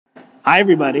Hi,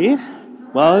 everybody.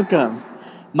 Welcome.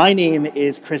 My name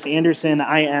is Chris Anderson.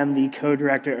 I am the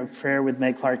co-director of prayer with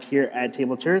Meg Clark here at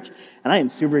Table Church, and I am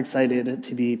super excited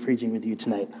to be preaching with you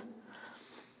tonight.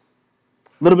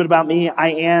 A little bit about me. I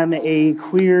am a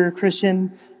queer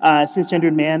Christian,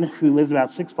 cisgendered man who lives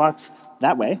about 6 blocks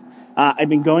that way. I've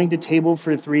been going to Table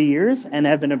for 3 years and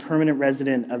have been a permanent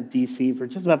resident of DC for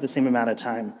just about the same amount of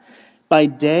time. By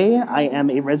day, I am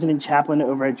a resident chaplain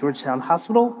over at Georgetown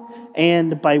Hospital,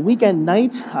 and by weekend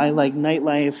night, I like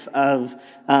nightlife of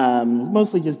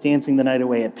mostly just dancing the night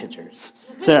away at Pitchers.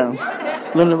 So,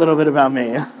 learn a little bit about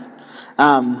me.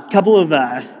 Couple of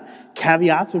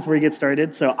caveats before we get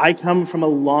started. So, I come from a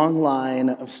long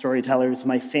line of storytellers.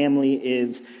 My family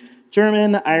is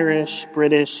German, Irish,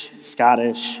 British,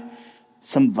 Scottish,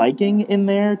 some Viking in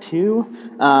there too.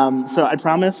 So I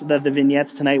promise that the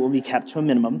vignettes tonight will be kept to a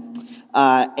minimum.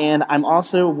 And I'm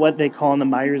also what they call in the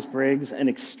Myers-Briggs an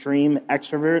extreme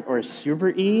extrovert or a super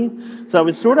E. So I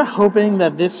was sort of hoping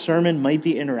that this sermon might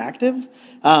be interactive.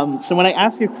 So when I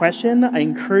ask a question, I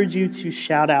encourage you to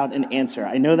shout out an answer.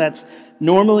 I know that's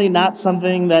normally not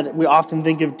something that we often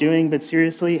think of doing, but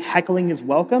seriously, heckling is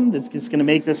welcome. This is going to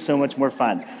make this so much more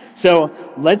fun. So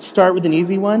let's start with an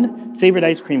easy one. Favorite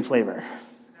ice cream flavor?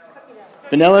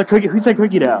 Vanilla cookie. Who said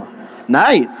cookie dough?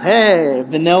 Nice. Hey,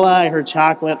 vanilla. I heard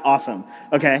chocolate. Awesome.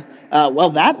 Okay.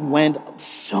 Well, that went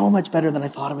so much better than I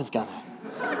thought it was gonna.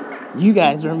 You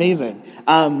guys are amazing.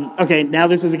 Okay, now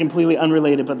this is a completely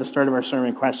unrelated but the start of our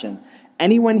sermon question.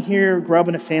 Anyone here grew up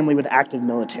in a family with active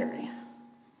military?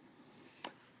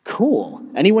 Cool.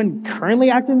 Anyone currently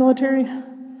active military?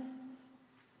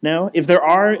 No? If there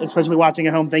are, especially watching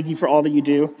at home, thank you for all that you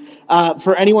do.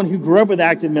 For anyone who grew up with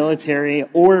active military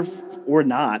or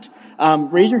not,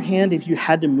 raise your hand if you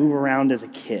had to move around as a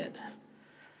kid.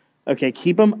 Okay,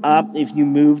 keep them up if you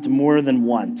moved more than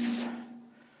once,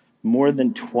 more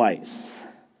than twice,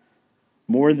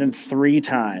 more than 3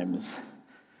 times.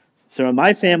 So in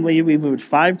my family, we moved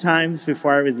 5 times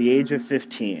before I was the age of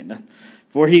 15.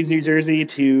 Voorhees, New Jersey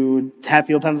to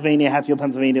Hatfield, Pennsylvania,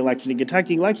 Lexington,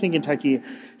 Kentucky,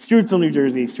 Stewartsville,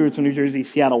 New Jersey,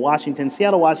 Seattle, Washington,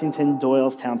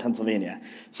 Doylestown, Pennsylvania.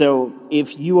 So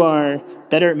if you are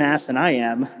better at math than I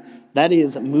am, that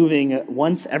is moving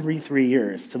once every 3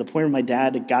 years to the point where my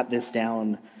dad got this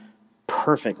down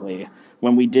perfectly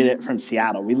when we did it from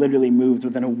Seattle. We literally moved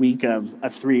within a week of a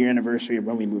 3-year anniversary of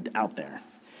when we moved out there.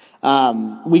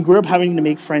 We grew up having to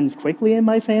make friends quickly in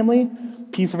my family.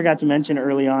 Piece I forgot to mention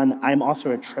early on, I'm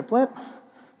also a triplet,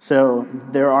 so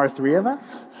there are 3 of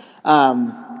us.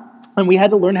 And we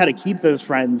had to learn how to keep those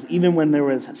friends even when there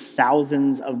was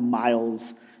thousands of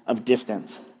miles of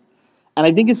distance. And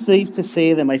I think it's safe to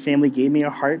say that my family gave me a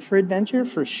heart for adventure,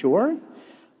 for sure,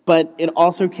 but it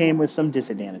also came with some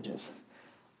disadvantages.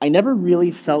 I never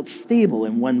really felt stable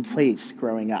in one place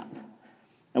growing up.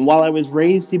 And while I was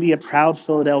raised to be a proud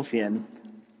Philadelphian,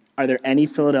 are there any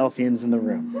Philadelphians in the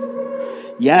room?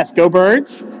 Yes, go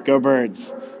Birds. Go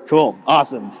Birds. Cool,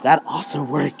 awesome. That also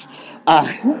worked.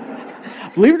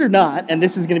 Believe it or not, and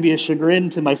this is going to be a chagrin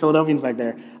to my Philadelphians back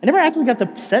there, I never actually got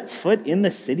to set foot in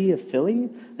the city of Philly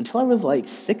until I was like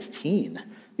 16,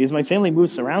 because my family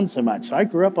moves around so much. So I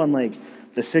grew up on like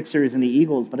the Sixers and the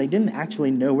Eagles, but I didn't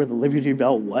actually know where the Liberty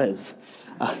Bell was.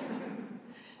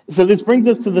 So this brings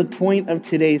us to the point of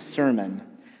today's sermon.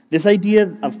 This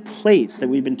idea of place that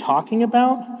we've been talking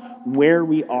about, where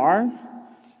we are,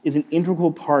 is an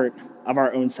integral part of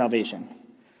our own salvation.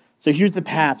 So here's the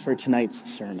path for tonight's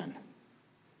sermon.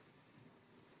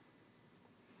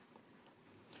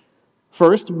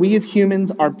 First, we as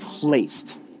humans are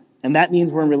placed, and that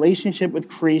means we're in relationship with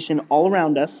creation all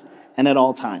around us and at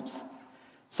all times.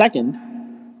 Second,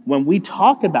 when we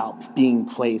talk about being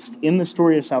placed in the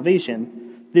story of salvation,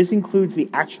 this includes the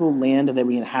actual land that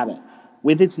we inhabit,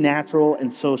 with its natural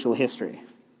and social history.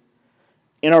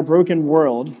 In our broken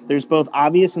world, there's both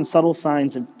obvious and subtle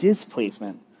signs of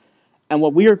displacement, and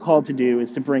what we are called to do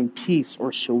is to bring peace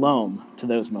or shalom to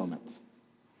those moments.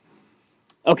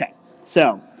 Okay,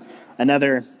 so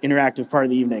another interactive part of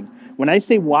the evening. When I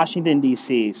say Washington,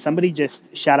 D.C., somebody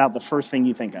just shout out the first thing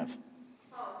you think of.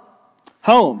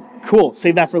 Home. Cool.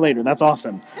 Save that for later. That's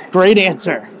awesome. Great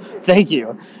answer. Thank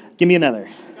you. Give me another.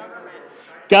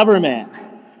 Government.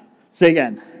 Say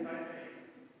again.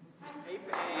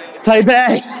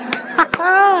 Taipei.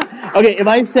 Okay, if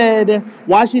I said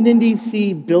Washington,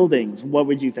 D.C. buildings, what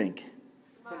would you think?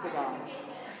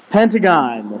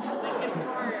 Pentagon.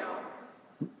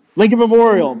 Lincoln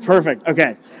Memorial. Perfect.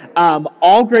 Okay.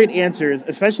 All great answers,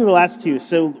 especially the last 2.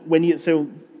 So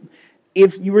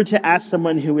if you were to ask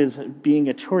someone who is being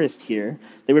a tourist here,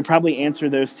 they would probably answer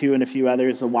those 2 and a few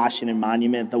others, the Washington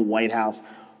Monument, the White House.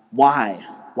 Why?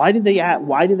 Why did they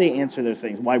answer those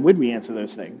things? Why would we answer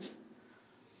those things?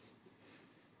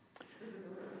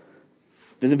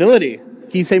 Visibility.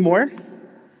 Can you say more?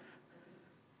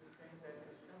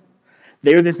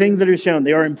 They are the things that are shown.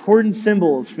 They are important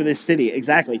symbols for this city.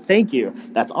 Exactly. Thank you.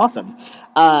 That's awesome.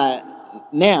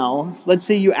 Now, let's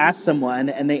say you asked someone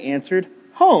and they answered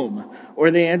home, or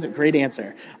they answered, great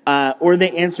answer, or they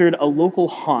answered a local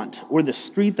haunt or the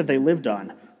street that they lived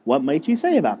on. What might you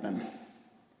say about them?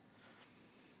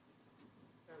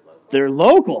 They're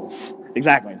locals.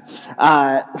 Exactly.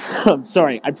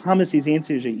 Sorry, I promise these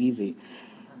answers are easy.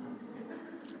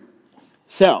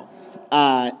 So,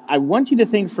 I want you to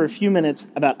think for a few minutes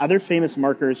about other famous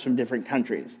markers from different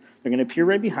countries. They're going to appear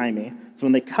right behind me. So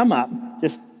when they come up,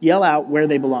 just yell out where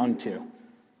they belong to.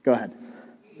 Go ahead.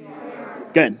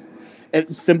 Good.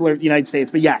 It's simpler, United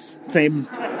States, but yes, same.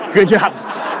 Good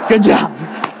job. Good job.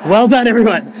 Well done,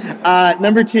 everyone.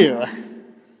 Number 2.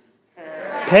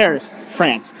 Paris,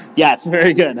 France. Yes,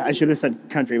 very good. I should have said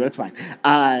country, but it's fine.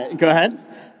 Go ahead.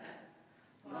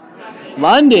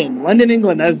 London,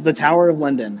 England. That is the Tower of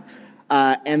London.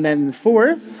 And then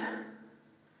 4th,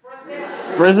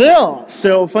 Brazil.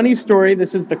 So, funny story,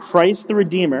 this is the Christ the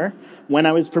Redeemer. When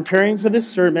I was preparing for this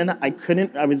sermon,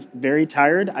 I was very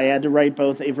tired. I had to write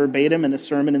both a verbatim and a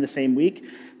sermon in the same week.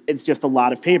 It's just a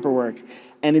lot of paperwork.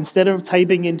 And instead of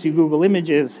typing into Google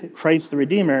Images, Christ the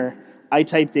Redeemer, I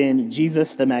typed in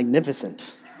Jesus the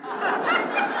Magnificent.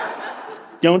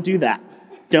 Don't do that.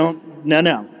 No.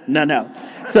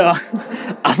 So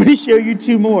I'm going to show you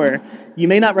 2 more. You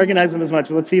may not recognize them as much,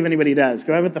 but let's see if anybody does.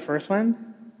 Go ahead with the first one.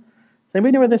 Does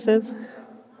anybody know where this is?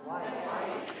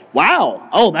 Wow.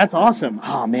 Oh, that's awesome.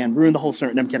 Oh, man, ruined the whole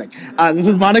sermon. No, I'm kidding. This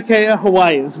is Mauna Kea,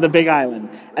 Hawaii. This is the big island.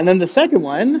 And then the second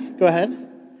one, go ahead.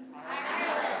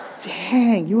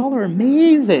 Dang, you all are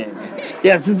amazing.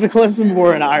 Yes, this is the Cliffs of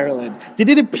Moher in Ireland. Did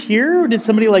it appear, or did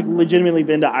somebody legitimately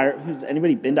been to Ireland? Has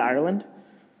anybody been to Ireland?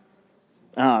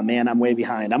 Oh, man, I'm way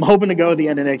behind. I'm hoping to go at the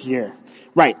end of next year.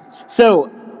 Right.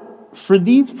 So for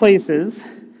these places,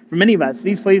 for many of us,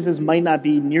 these places might not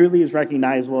be nearly as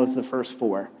recognizable as the first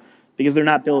 4 because they're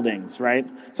not buildings, right?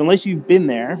 So unless you've been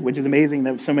there, which is amazing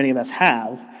that so many of us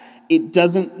have, it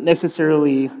doesn't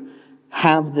necessarily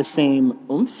have the same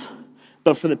oomph.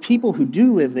 But for the people who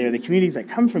do live there, the communities that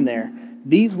come from there,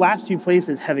 these last 2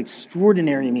 places have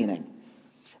extraordinary meaning.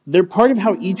 They're part of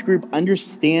how each group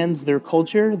understands their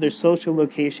culture, their social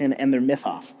location, and their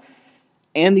mythos.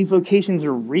 And these locations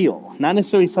are real, not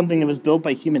necessarily something that was built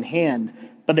by human hand,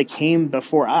 but that came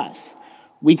before us.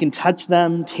 We can touch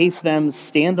them, taste them,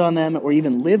 stand on them, or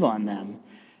even live on them.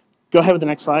 Go ahead with the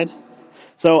next slide.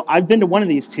 So I've been to one of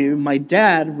these 2. My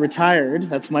dad retired,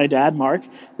 that's my dad, Mark,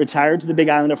 retired to the big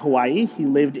island of Hawaii. He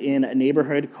lived in a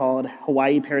neighborhood called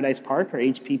Hawaii Paradise Park, or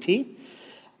HPP,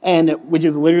 which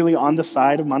is literally on the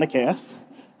side of Mauna Kea.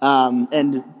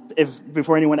 And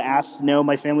before anyone asks, no,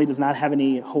 my family does not have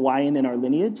any Hawaiian in our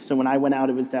lineage, so when I went out,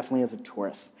 it was definitely as a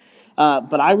tourist.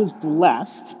 But I was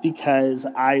blessed because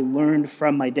I learned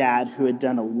from my dad, who had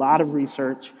done a lot of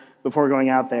research before going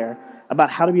out there, about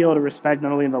how to be able to respect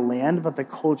not only the land, but the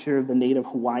culture of the native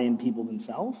Hawaiian people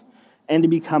themselves, and to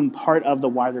become part of the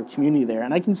wider community there.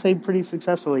 And I can say pretty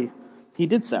successfully, he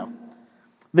did so.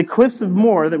 The Cliffs of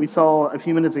Moher that we saw a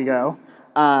few minutes ago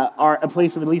are a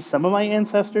place of at least some of my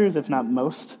ancestors, if not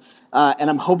most. And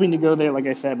I'm hoping to go there, like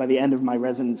I said, by the end of my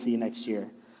residency next year.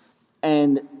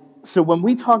 And so when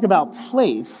we talk about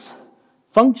place,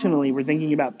 functionally, we're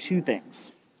thinking about 2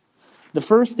 things. The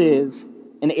first is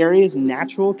an area's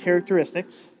natural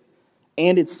characteristics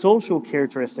and its social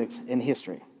characteristics in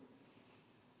history.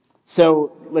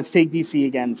 So let's take DC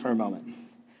again for a moment.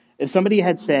 If somebody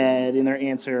had said in their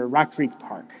answer Rock Creek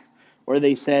Park, or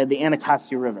they said the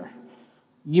Anacostia River,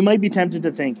 you might be tempted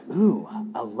to think, ooh,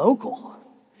 a local.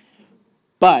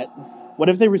 But what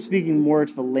if they were speaking more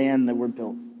to the land that we're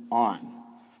built on?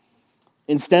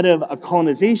 Instead of a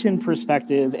colonization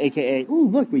perspective, aka, ooh,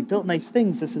 look, we built nice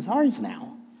things, this is ours now.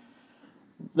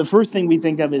 The first thing we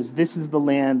think of is this is the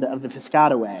land of the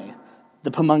Piscataway,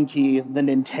 the Pamunkey, the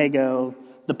Nintego,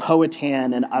 the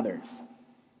Powhatan, and others.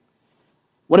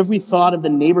 What if we thought of the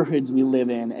neighborhoods we live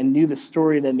in and knew the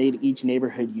story that made each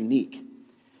neighborhood unique?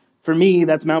 For me,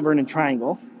 that's Mount Vernon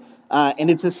Triangle, and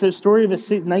it's a story of a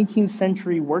 19th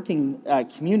century working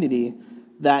community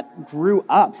that grew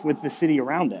up with the city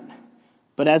around it.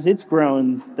 But as it's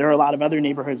grown, there are a lot of other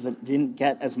neighborhoods that didn't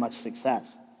get as much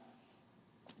success.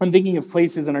 I'm thinking of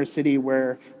places in our city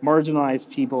where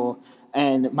marginalized people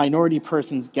and minority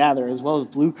persons gather, as well as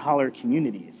blue-collar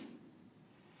communities.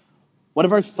 What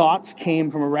if our thoughts came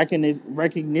from a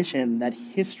recognition that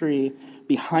history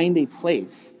behind a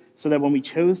place, so that when we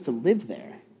chose to live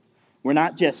there, We're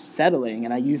not just settling,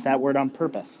 and I use that word on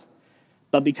purpose,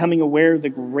 but becoming aware of the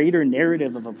greater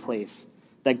narrative of a place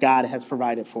that God has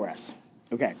provided for us.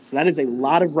 Okay, so that is a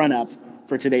lot of run-up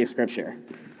for today's scripture.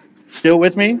 Still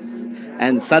with me?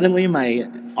 And suddenly my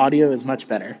audio is much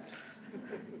better.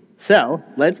 So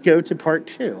let's go to part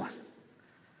 2.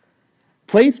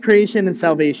 Place, creation, and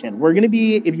salvation. We're going to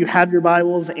be, if you have your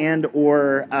Bibles and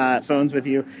or phones with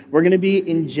you, we're going to be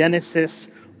in Genesis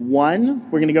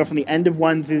 1. We're going to go from the end of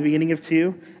 1 through the beginning of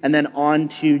 2, and then on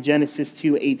to Genesis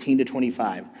 2, 18 to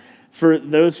 25. For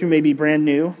those who may be brand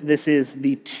new, this is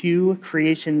the 2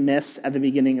 creation myths at the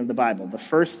beginning of the Bible. The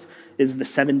first is the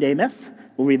 7-day myth.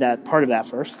 We'll read that part of that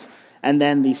first. And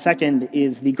then the second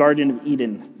is the Garden of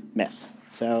Eden myth.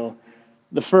 So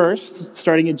the first,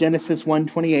 starting in Genesis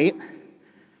 1:28,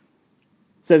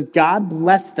 says, God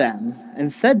blessed them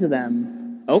and said to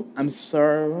them, I'm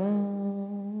sorry.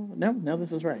 No,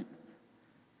 this is right.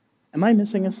 Am I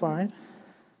missing a slide?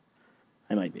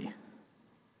 I might be. Can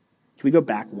we go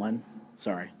back one?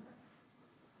 Sorry.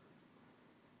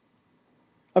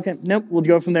 Okay, nope, we'll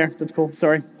go from there. That's cool.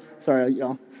 Sorry,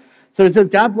 y'all. So it says,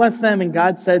 God blessed them, and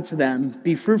God said to them,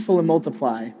 be fruitful and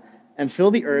multiply, and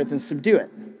fill the earth and subdue it,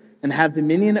 and have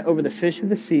dominion over the fish of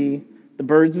the sea, the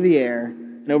birds of the air,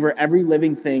 and over every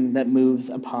living thing that moves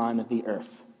upon the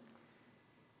earth.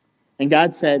 And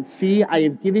God said, see, I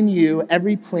have given you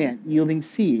every plant yielding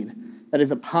seed that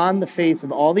is upon the face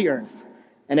of all the earth,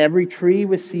 and every tree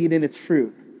with seed in its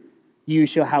fruit. You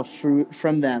shall have fruit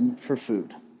from them for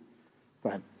food. Go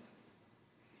ahead.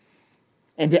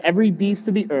 And to every beast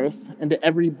of the earth, and to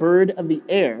every bird of the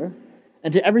air,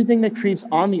 and to everything that creeps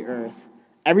on the earth,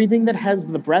 everything that has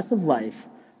the breath of life,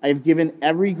 I have given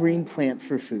every green plant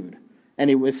for food. And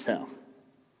it was so.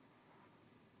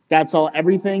 God saw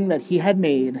everything that he had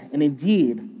made, and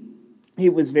indeed,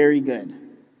 it was very good.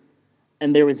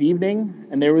 And there was evening,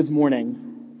 and there was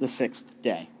morning, the 6th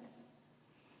day.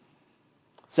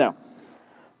 So,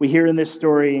 we hear in this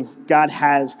story, God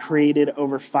has created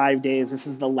over 5 days. This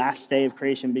is the last day of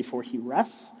creation before he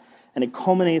rests, and it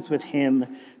culminates with him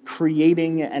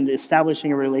creating and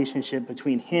establishing a relationship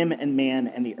between him and man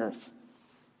and the earth.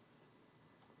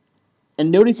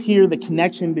 And notice here the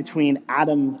connection between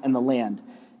Adam and the land.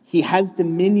 He has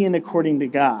dominion according to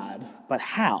God, but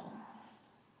how?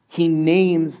 He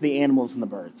names the animals and the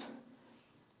birds.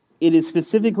 It is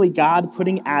specifically God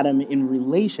putting Adam in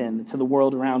relation to the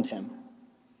world around him.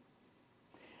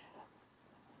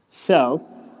 So,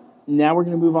 now we're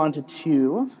going to move on to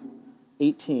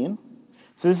 2:18.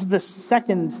 So this is the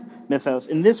second mythos.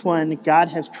 In this one, God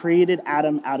has created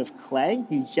Adam out of clay.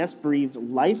 He just breathed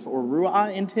life or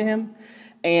ruah into him.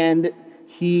 And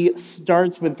he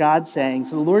starts with God saying,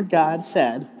 so the Lord God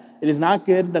said, it is not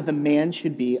good that the man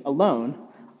should be alone.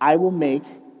 I will make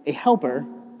a helper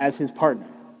as his partner.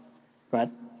 Go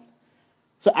ahead.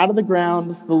 So out of the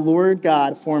ground, the Lord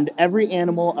God formed every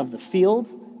animal of the field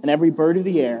and every bird of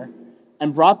the air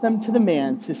and brought them to the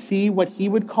man to see what he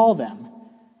would call them.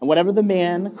 And whatever the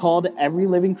man called every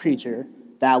living creature,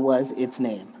 that was its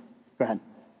name. Go ahead.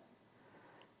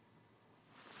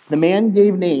 The man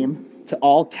gave name to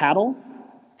all cattle,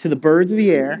 to the birds of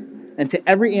the air, and to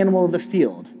every animal of the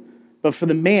field. But for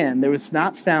the man, there was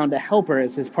not found a helper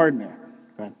as his partner.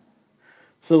 Go ahead.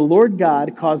 So the Lord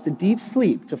God caused a deep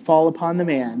sleep to fall upon the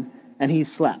man, and he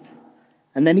slept.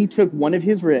 And then he took one of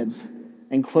his ribs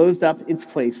and closed up its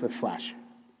place with flesh.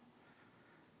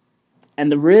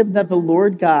 And the rib that the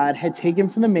Lord God had taken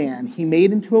from the man, he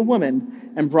made into a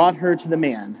woman and brought her to the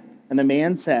man. And the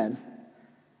man said,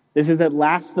 this is at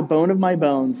last the bone of my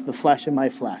bones, the flesh of my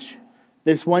flesh.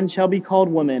 This one shall be called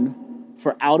woman,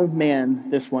 for out of man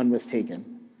this one was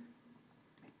taken.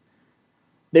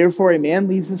 Therefore a man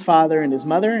leaves his father and his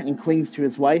mother and clings to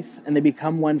his wife, and they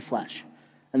become one flesh.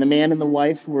 And the man and his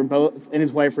wife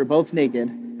were both naked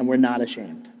and were not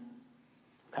ashamed.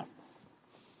 Okay.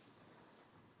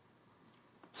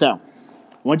 So,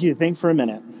 I want you to think for a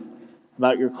minute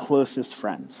about your closest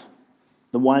friends.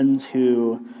 The ones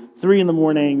who 3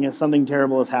 a.m, something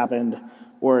terrible has happened,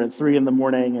 or at 3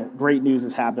 a.m, great news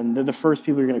has happened. They're the first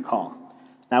people you're going to call.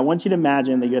 Now, I want you to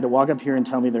imagine that you had to walk up here and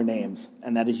tell me their names,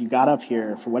 and that as you got up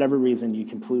here, for whatever reason, you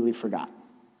completely forgot.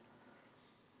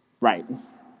 Right.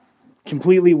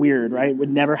 Completely weird, right? Would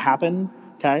never happen,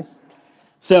 okay?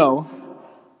 So,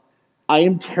 I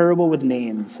am terrible with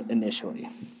names initially.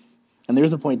 And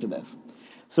there's a point to this.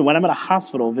 So when I'm at a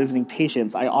hospital visiting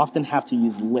patients, I often have to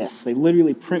use lists. They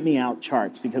literally print me out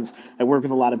charts because I work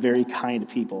with a lot of very kind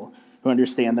people who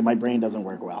understand that my brain doesn't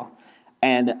work well.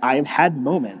 And I've had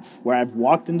moments where I've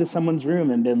walked into someone's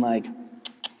room and been like,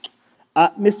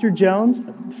 Mr. Jones,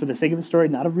 for the sake of the story,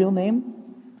 not a real name,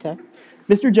 okay?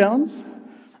 Mr. Jones?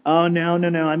 Oh, no, no,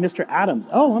 no, I'm Mr. Adams.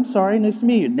 Oh, I'm sorry, nice to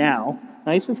meet you. Now,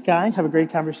 nicest guy, have a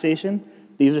great conversation.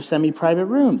 These are semi-private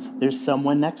rooms. There's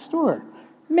someone next door.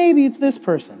 Maybe it's this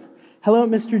person. Hello,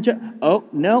 Mr. Oh,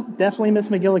 no, definitely Miss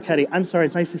McGillicuddy. I'm sorry,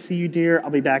 it's nice to see you, dear.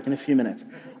 I'll be back in a few minutes.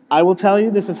 I will tell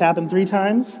you, this has happened 3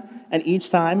 times, and each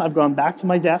time I've gone back to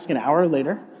my desk an hour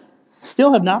later,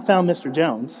 still have not found Mr.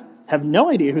 Jones, have no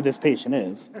idea who this patient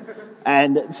is.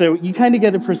 And so you kind of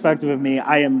get a perspective of me.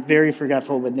 I am very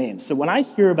forgetful with names. So when I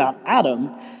hear about Adam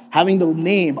having to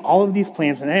name all of these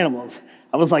plants and animals,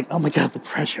 I was like, oh my God, the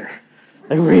pressure.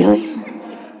 Like, really?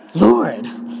 Lord,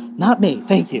 not me,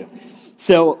 thank you.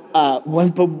 So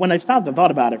when I stopped and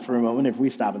thought about it for a moment, if we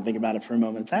stop and think about it for a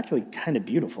moment, it's actually kind of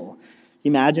beautiful.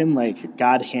 Imagine, like,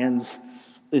 God hands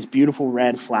this beautiful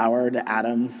red flower to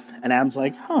Adam, and Adam's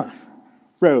like,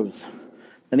 rose.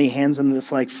 Then he hands him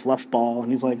this, like, fluff ball,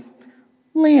 and he's like,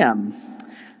 lamb.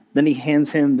 Then he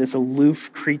hands him this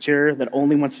aloof creature that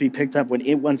only wants to be picked up when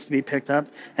it wants to be picked up,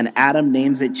 and Adam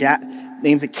names it cat.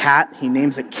 He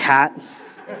names it cat.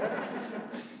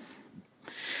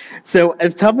 So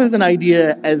as tough as an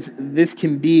idea as this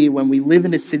can be when we live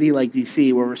in a city like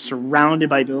DC where we're surrounded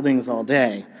by buildings all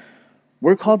day,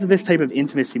 we're called to this type of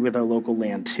intimacy with our local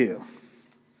land too.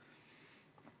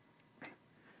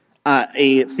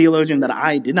 A theologian that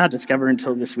I did not discover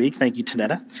until this week, thank you,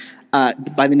 Tanetta,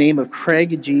 by the name of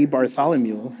Craig G.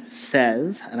 Bartholomew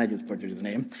says, and I just butchered his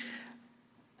name,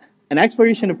 an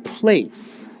exploration of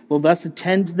place will thus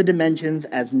attend to the dimensions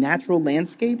as natural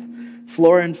landscape,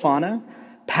 flora and fauna,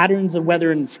 patterns of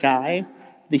weather and sky,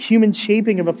 the human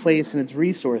shaping of a place and its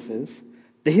resources,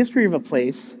 the history of a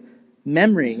place,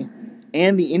 memory,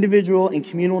 and the individual and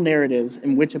communal narratives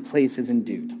in which a place is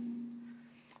endued.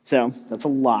 So that's a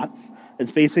lot.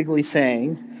 It's basically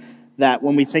saying that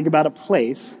when we think about a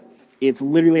place, it's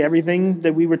literally everything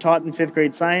that we were taught in 5th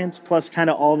grade science, plus kind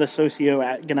of all the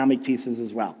socioeconomic pieces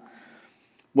as well.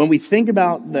 When we think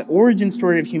about the origin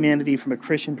story of humanity from a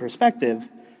Christian perspective,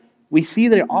 we see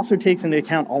that it also takes into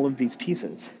account all of these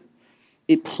pieces.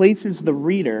 It places the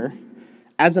reader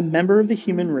as a member of the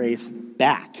human race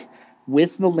back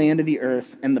with the land of the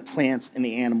earth and the plants and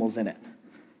the animals in it.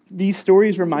 These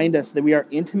stories remind us that we are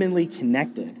intimately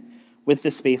connected with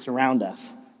the space around us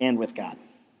and with God.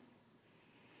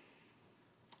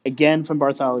 Again from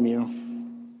Bartholomew,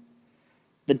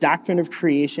 the doctrine of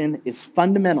creation is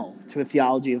fundamental to a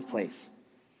theology of place.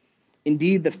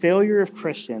 Indeed, the failure of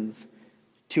Christians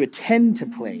to attend to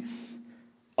place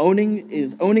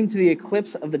is owning to the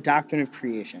eclipse of the doctrine of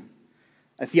creation.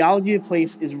 A theology of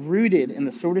place is rooted in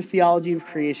the sort of theology of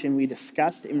creation we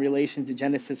discussed in relation to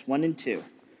Genesis 1 and 2,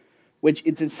 which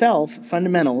is itself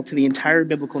fundamental to the entire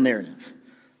biblical narrative.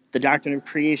 The doctrine of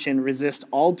creation resists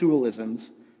all dualisms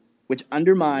which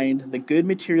undermine the good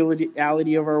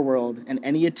materiality of our world and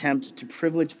any attempt to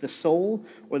privilege the soul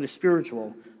or the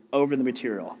spiritual over the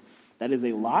material. That is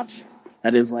a lot.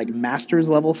 That is like master's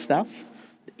level stuff.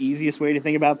 The easiest way to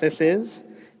think about this is,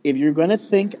 if you're going to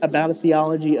think about a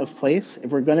theology of place,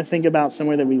 if we're going to think about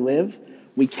somewhere that we live,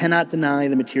 we cannot deny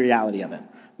the materiality of it.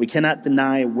 We cannot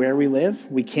deny where we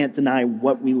live. We can't deny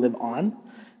what we live on.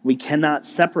 We cannot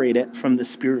separate it from the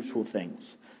spiritual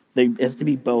things. There has to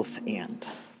be both and.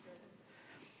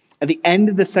 At the end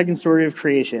of the second story of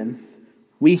creation,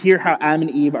 we hear how Adam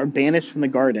and Eve are banished from the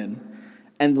garden,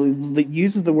 and it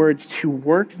uses the words to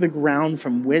work the ground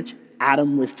from which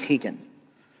Adam was taken.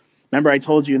 Remember, I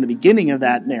told you in the beginning of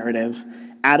that narrative,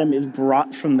 Adam is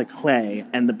brought from the clay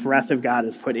and the breath of God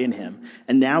is put in him.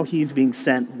 And now he's being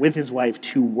sent with his wife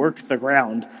to work the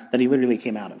ground that he literally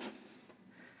came out of.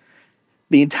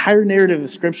 The entire narrative of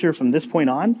Scripture from this point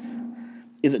on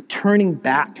is a turning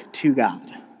back to God,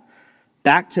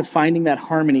 back to finding that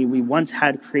harmony we once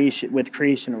had with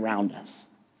creation around us.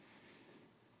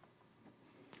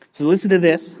 So listen to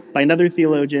this by another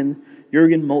theologian,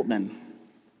 Jürgen Moltmann.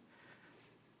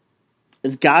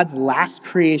 Is God's last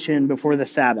creation before the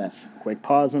Sabbath. Quick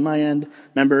pause on my end.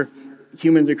 Remember,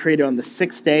 humans are created on the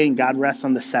 6th day and God rests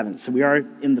on the 7th. So we are,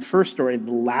 in the first story,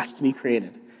 the last to be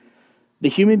created. The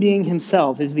human being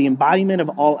himself is the embodiment of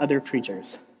all other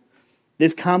creatures.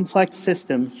 This complex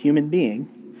system, human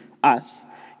being, us,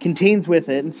 contains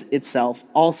within itself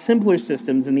all simpler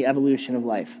systems in the evolution of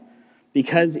life,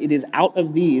 because it is out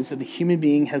of these that the human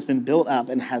being has been built up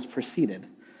and has proceeded.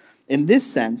 In this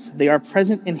sense, they are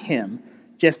present in him,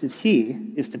 just as he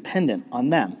is dependent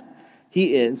on them.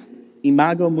 He is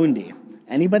imago mundi.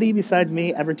 Anybody besides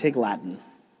me ever take Latin?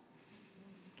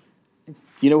 Do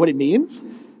you know what it means?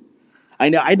 I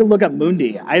know, I had to look up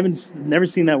mundi. I never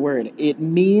seen that word. It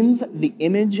means the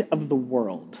image of the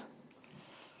world.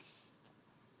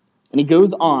 And he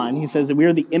goes on, he says that we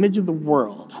are the image of the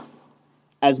world.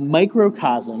 As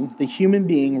microcosm, the human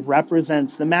being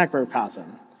represents the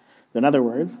macrocosm. In other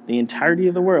words, the entirety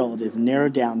of the world is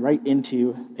narrowed down right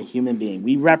into a human being.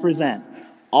 We represent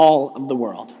all of the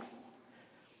world.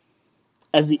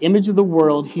 As the image of the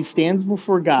world, he stands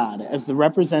before God as the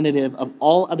representative of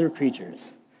all other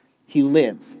creatures. He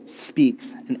lives,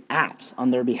 speaks, and acts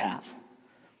on their behalf.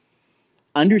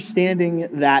 Understanding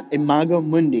that imago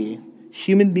mundi,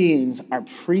 human beings are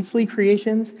priestly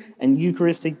creations and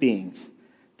Eucharistic beings.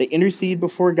 They intercede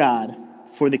before God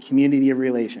for the community of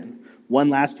relation. One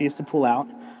last piece to pull out,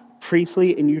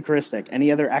 priestly and Eucharistic.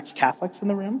 Any other ex-Catholics in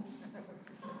the room?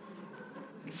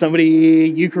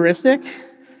 Somebody Eucharistic?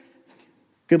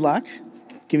 Good luck.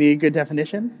 Give me a good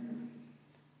definition.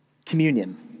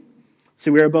 Communion.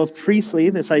 So we are both priestly,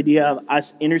 this idea of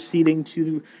us interceding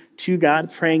to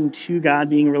God, praying to God,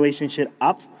 being a relationship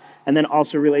up, and then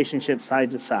also relationship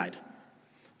side to side.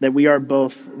 That we are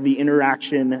both the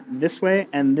interaction this way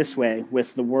and this way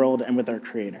with the world and with our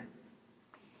Creator.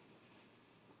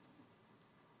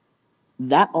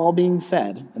 That all being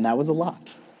said, and that was a lot,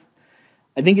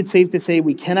 I think it's safe to say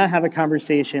we cannot have a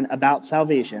conversation about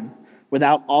salvation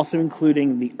without also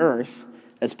including the earth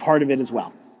as part of it as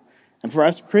well. And for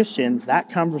us Christians, that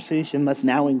conversation must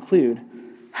now include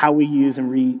how we use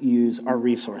and reuse our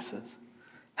resources,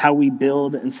 how we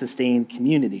build and sustain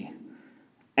community.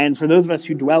 And for those of us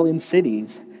who dwell in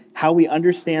cities, how we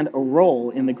understand a role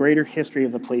in the greater history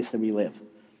of the place that we live.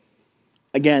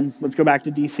 Again, let's go back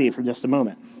to DC for just a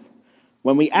moment.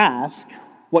 When we ask,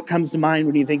 what comes to mind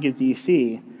when you think of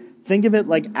DC, think of it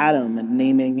like Adam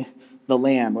naming the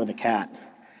lamb or the cat.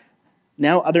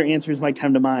 Now other answers might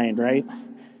come to mind, right?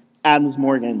 Adams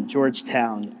Morgan,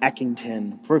 Georgetown,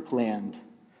 Eckington, Brookland,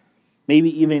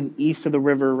 maybe even east of the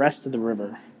river, west of the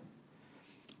river.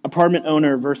 Apartment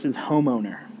owner versus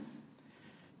homeowner.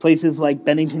 Places like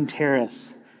Bennington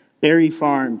Terrace, Berry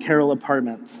Farm, Carroll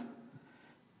Apartments.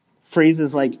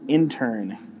 Phrases like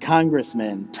intern,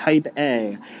 congressman, type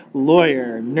A,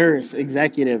 lawyer, nurse,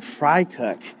 executive, fry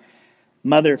cook,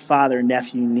 mother, father,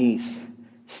 nephew, niece,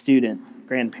 student,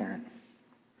 grandparent.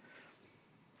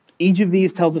 Each of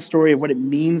these tells a story of what it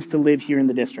means to live here in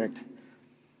the district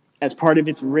as part of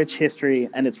its rich history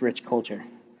and its rich culture.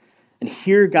 And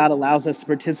here God allows us to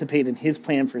participate in his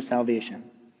plan for salvation.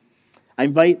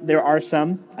 There are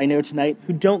some I know tonight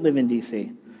who don't live in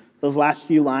DC. Those last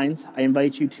few lines, I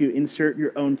invite you to insert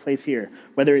your own place here,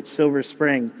 whether it's Silver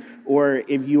Spring or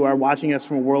if you are watching us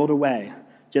from a world away.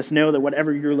 Just know that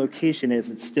whatever your location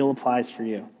is, it still applies for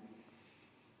you.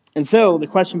 And so the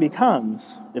question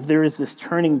becomes, if there is this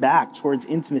turning back towards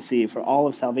intimacy for all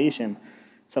of salvation,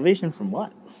 salvation from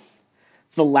what?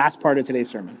 It's the last part of today's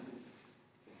sermon.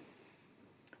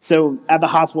 So at the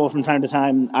hospital from time to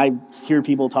time, I hear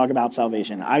people talk about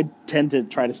salvation. I tend to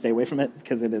try to stay away from it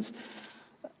because it is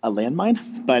a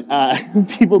landmine, but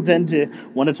people tend to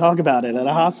want to talk about it at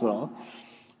a hospital.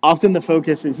 Often the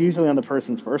focus is usually on the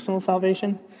person's personal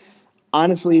salvation.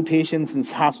 Honestly, patients and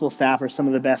hospital staff are some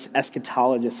of the best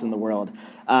eschatologists in the world.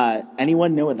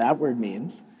 Anyone know what that word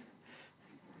means?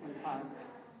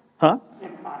 Huh?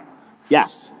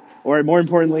 Yes. Or more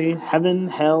importantly, heaven,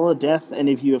 hell, death, and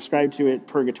if you ascribe to it,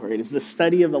 purgatory. It is the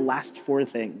study of the last four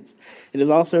things. It is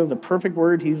also the perfect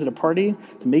word to use at a party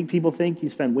to make people think you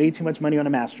spend way too much money on a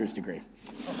master's degree.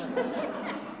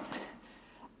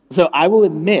 So I will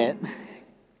admit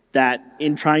that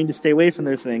in trying to stay away from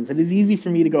those things, it is easy for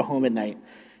me to go home at night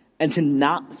and to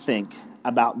not think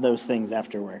about those things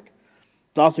after work.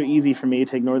 It's also easy for me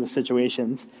to ignore the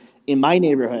situations in my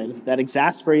neighborhood that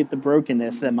exacerbate the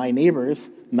brokenness that my neighbors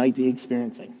might be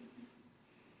experiencing.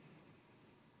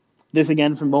 This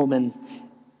again from Boltman.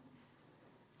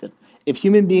 Good. If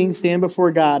human beings stand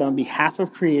before God on behalf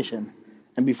of creation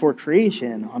and before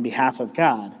creation on behalf of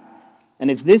God,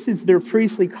 and if this is their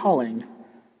priestly calling,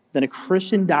 then a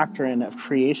Christian doctrine of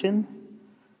creation,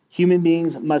 human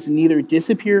beings must neither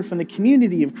disappear from the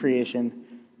community of creation,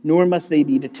 nor must they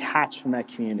be detached from that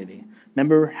community.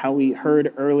 Remember how we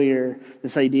heard earlier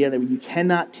this idea that you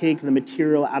cannot take the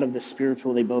material out of the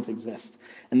spiritual, they both exist.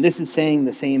 And this is saying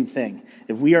the same thing.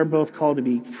 If we are both called to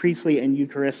be priestly and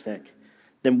Eucharistic,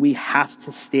 then we have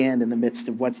to stand in the midst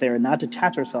of what's there and not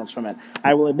detach ourselves from it.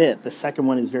 I will admit, the second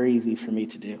one is very easy for me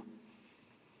to do.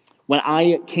 When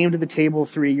I came to the table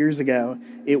 3 years ago,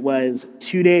 it was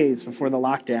 2 days before the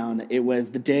lockdown. It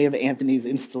was the day of Anthony's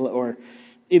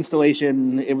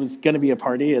installation. It was going to be a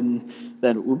party, and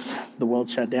then, oops, the world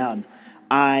shut down.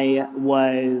 I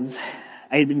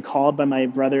had been called by my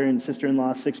brother and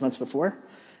sister-in-law 6 months before,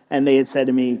 and they had said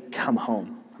to me, come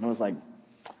home. And I was like,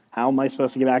 How am I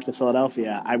supposed to get back to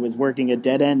Philadelphia? I was working a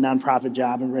dead-end nonprofit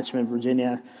job in Richmond,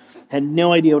 Virginia, had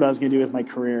no idea what I was going to do with my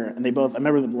career. And I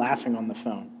remember them laughing on the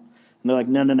phone. And they're like,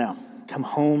 no, come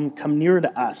home, come nearer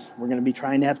to us. We're going to be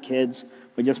trying to have kids.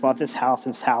 We just bought this house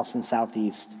in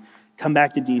Southeast. Come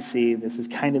back to DC. This is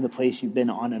kind of the place you've been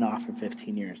on and off for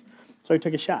 15 years. So I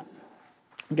took a shot.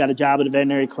 I got a job at a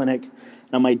veterinary clinic.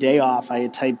 And on my day off, I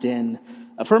had typed in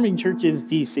Affirming Churches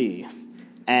DC.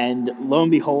 And lo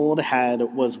and behold,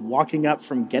 was walking up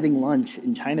from getting lunch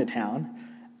in Chinatown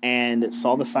and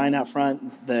saw the sign out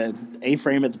front, the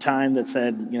A-frame at the time that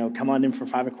said, come on in for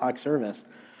 5 o'clock service.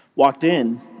 Walked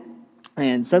in,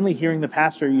 and suddenly hearing the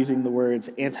pastor using the words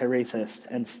anti-racist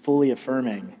and fully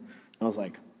affirming, I was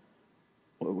like,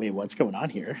 wait, what's going on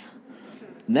here?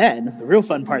 And then the real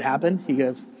fun part happened. He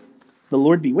goes, the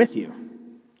Lord be with you.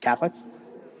 Catholics?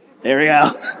 There we go.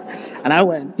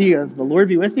 And he goes, the Lord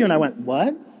be with you. And I went,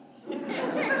 what?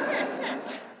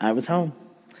 I was home.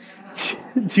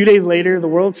 2 days later, the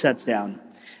world shuts down.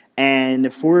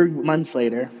 And 4 months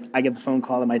later, I get the phone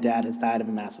call that my dad has died of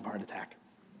a massive heart attack.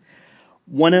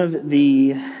 One of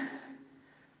the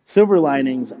silver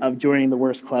linings of joining the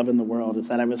worst club in the world is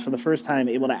that I was, for the first time,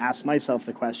 able to ask myself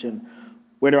the question,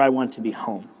 where do I want to be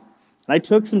home? And I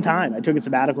took some time. I took a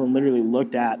sabbatical and literally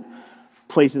looked at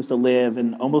places to live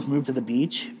and almost moved to the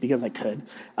beach because I could.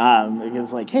 It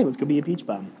was like, hey, let's go be a beach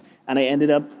bum. And I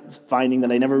ended up finding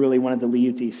that I never really wanted to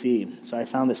leave DC. So I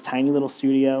found this tiny little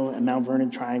studio in Mount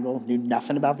Vernon Triangle, knew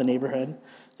nothing about the neighborhood,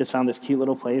 just found this cute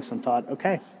little place and thought,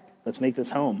 okay, let's make this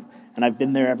home. And I've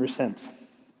been there ever since.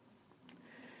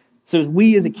 So as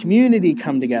we as a community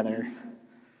come together,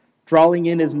 drawing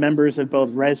in as members of both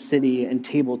Res City and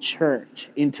Table Church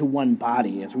into one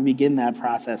body, as we begin that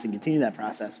process and continue that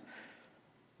process,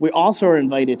 we also are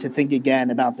invited to think again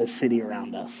about the city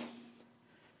around us.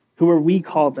 Who are we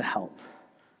called to help?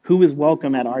 Who is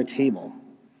welcome at our table?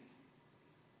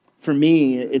 For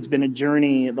me, it's been a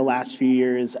journey the last few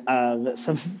years of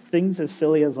some things as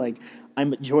silly as like,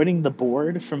 I'm joining the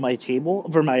board for my table,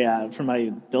 for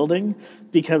my building,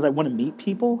 because I want to meet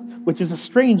people, which is a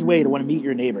strange way to want to meet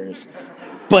your neighbors,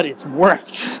 but it's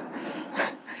worked.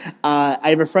 I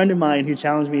have a friend of mine who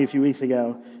challenged me a few weeks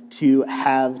ago to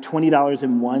have $20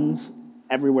 in ones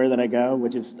everywhere that I go,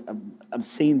 which is an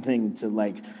obscene thing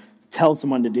to tell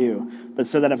someone to do, but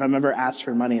so that if I'm ever asked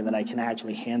for money, that I can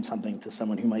actually hand something to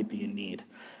someone who might be in need.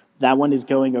 That one is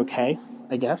going okay,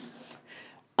 I guess.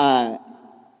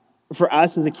 For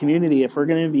us as a community, if we're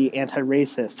going to be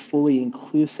anti-racist, fully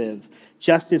inclusive,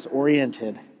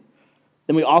 justice-oriented,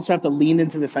 then we also have to lean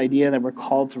into this idea that we're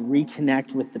called to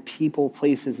reconnect with the people,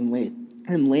 places, and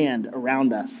land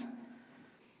around us.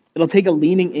 It'll take a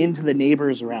leaning into the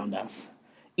neighbors around us,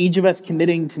 each of us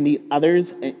committing to meet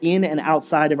others in and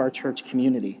outside of our church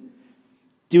community,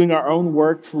 doing our own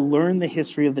work to learn the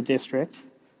history of the district,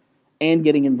 and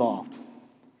getting involved.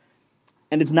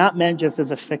 And it's not meant just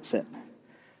as a fix-it,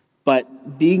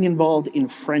 but being involved in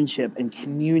friendship and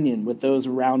communion with those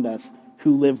around us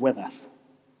who live with us.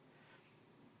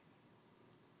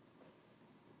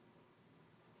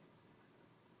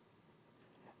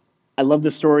 I love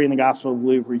the story in the Gospel of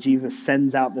Luke where Jesus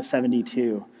sends out the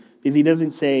 72, because he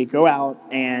doesn't say, go out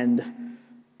and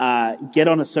get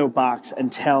on a soapbox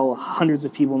and tell hundreds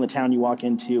of people in the town you walk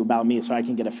into about me so I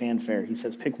can get a fanfare. He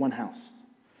says, pick one house.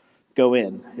 Go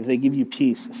in. If they give you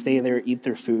peace, stay there, eat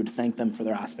their food, thank them for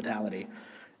their hospitality.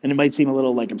 And it might seem a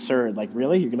little absurd.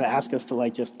 Really? You're going to ask us to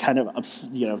just kind of,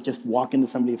 just walk into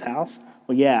somebody's house?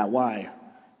 Well, yeah, why?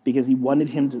 Because he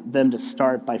wanted them to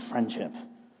start by friendship.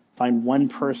 Find one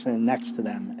person next to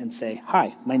them and say,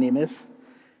 hi, my name is,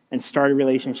 and start a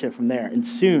relationship from there. And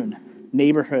soon,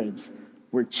 neighborhoods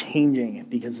were changing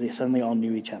because they suddenly all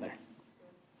knew each other.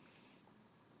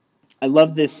 I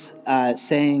love this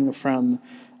saying from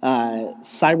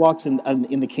Sidewalks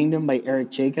in the Kingdom by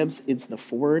Eric Jacobs. It's the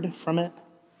forward from it.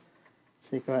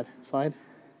 So go ahead, slide.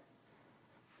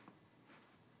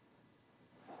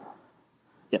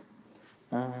 Yep.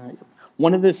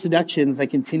 One of the seductions that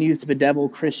continues to bedevil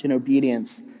Christian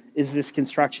obedience is this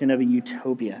construction of a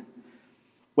utopia.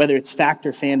 Whether it's fact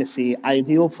or fantasy,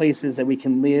 ideal places that we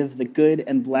can live the good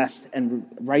and blessed and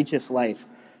righteous life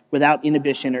without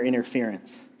inhibition or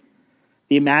interference.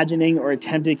 The imagining or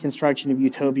attempted construction of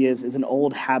utopias is an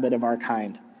old habit of our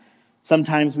kind.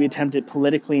 Sometimes we attempt it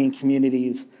politically in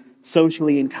communities,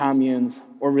 socially in communes,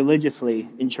 or religiously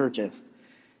in churches.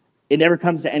 It never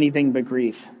comes to anything but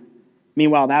grief.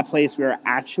 Meanwhile, that place where we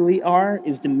actually are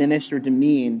is diminished or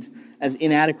demeaned as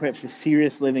inadequate for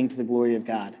serious living to the glory of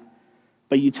God.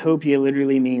 But utopia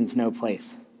literally means no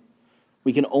place.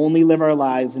 We can only live our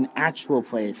lives in actual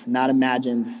place, not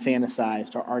imagined,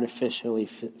 fantasized, or artificially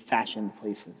fashioned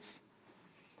places.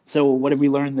 So what have we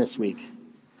learned this week?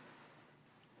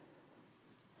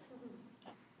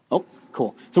 Oh,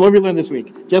 cool. So what have we learned this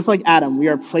week? Just like Adam, we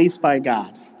are placed by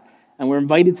God. And we're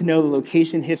invited to know the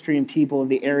location, history, and people of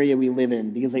the area we live in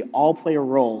because they all play a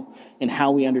role in how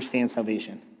we understand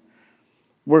salvation.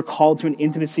 We're called to an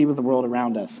intimacy with the world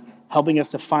around us, helping us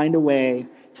to find a way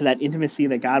to that intimacy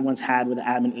that God once had with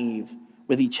Adam and Eve,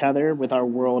 with each other, with our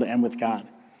world, and with God.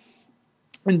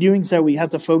 In doing so, we have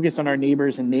to focus on our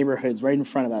neighbors and neighborhoods right in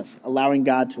front of us, allowing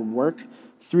God to work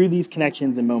through these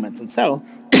connections and moments. And so,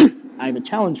 I have a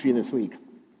challenge for you this week.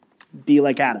 Be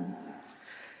like Adam.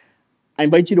 I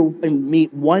invite you to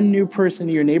meet one new person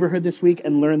in your neighborhood this week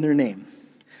and learn their name.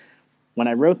 When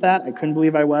I wrote that, I couldn't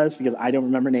believe I was because I don't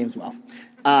remember names well.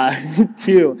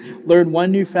 2, learn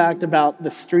one new fact about the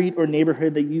street or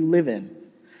neighborhood that you live in.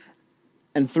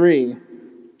 And 3,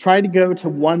 try to go to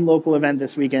one local event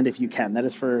this weekend if you can. That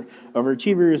is for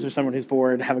overachievers or someone who's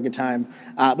bored, have a good time.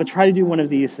 But try to do one of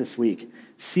these this week.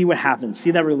 See what happens.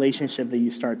 See that relationship that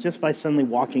you start just by suddenly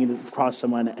walking across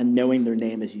someone and knowing their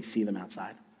name as you see them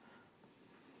outside.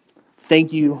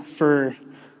 Thank you for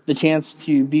the chance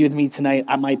to be with me tonight.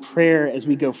 My prayer as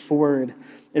we go forward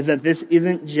is that this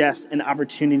isn't just an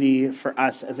opportunity for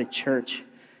us as a church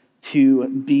to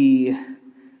be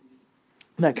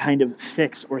that kind of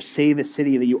fix or save a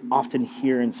city that you often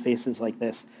hear in spaces like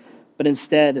this, but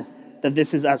instead that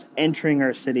this is us entering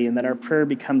our city and that our prayer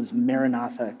becomes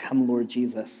Maranatha, come Lord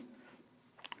Jesus.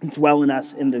 Dwell in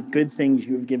us in the good things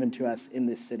you have given to us in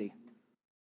this city.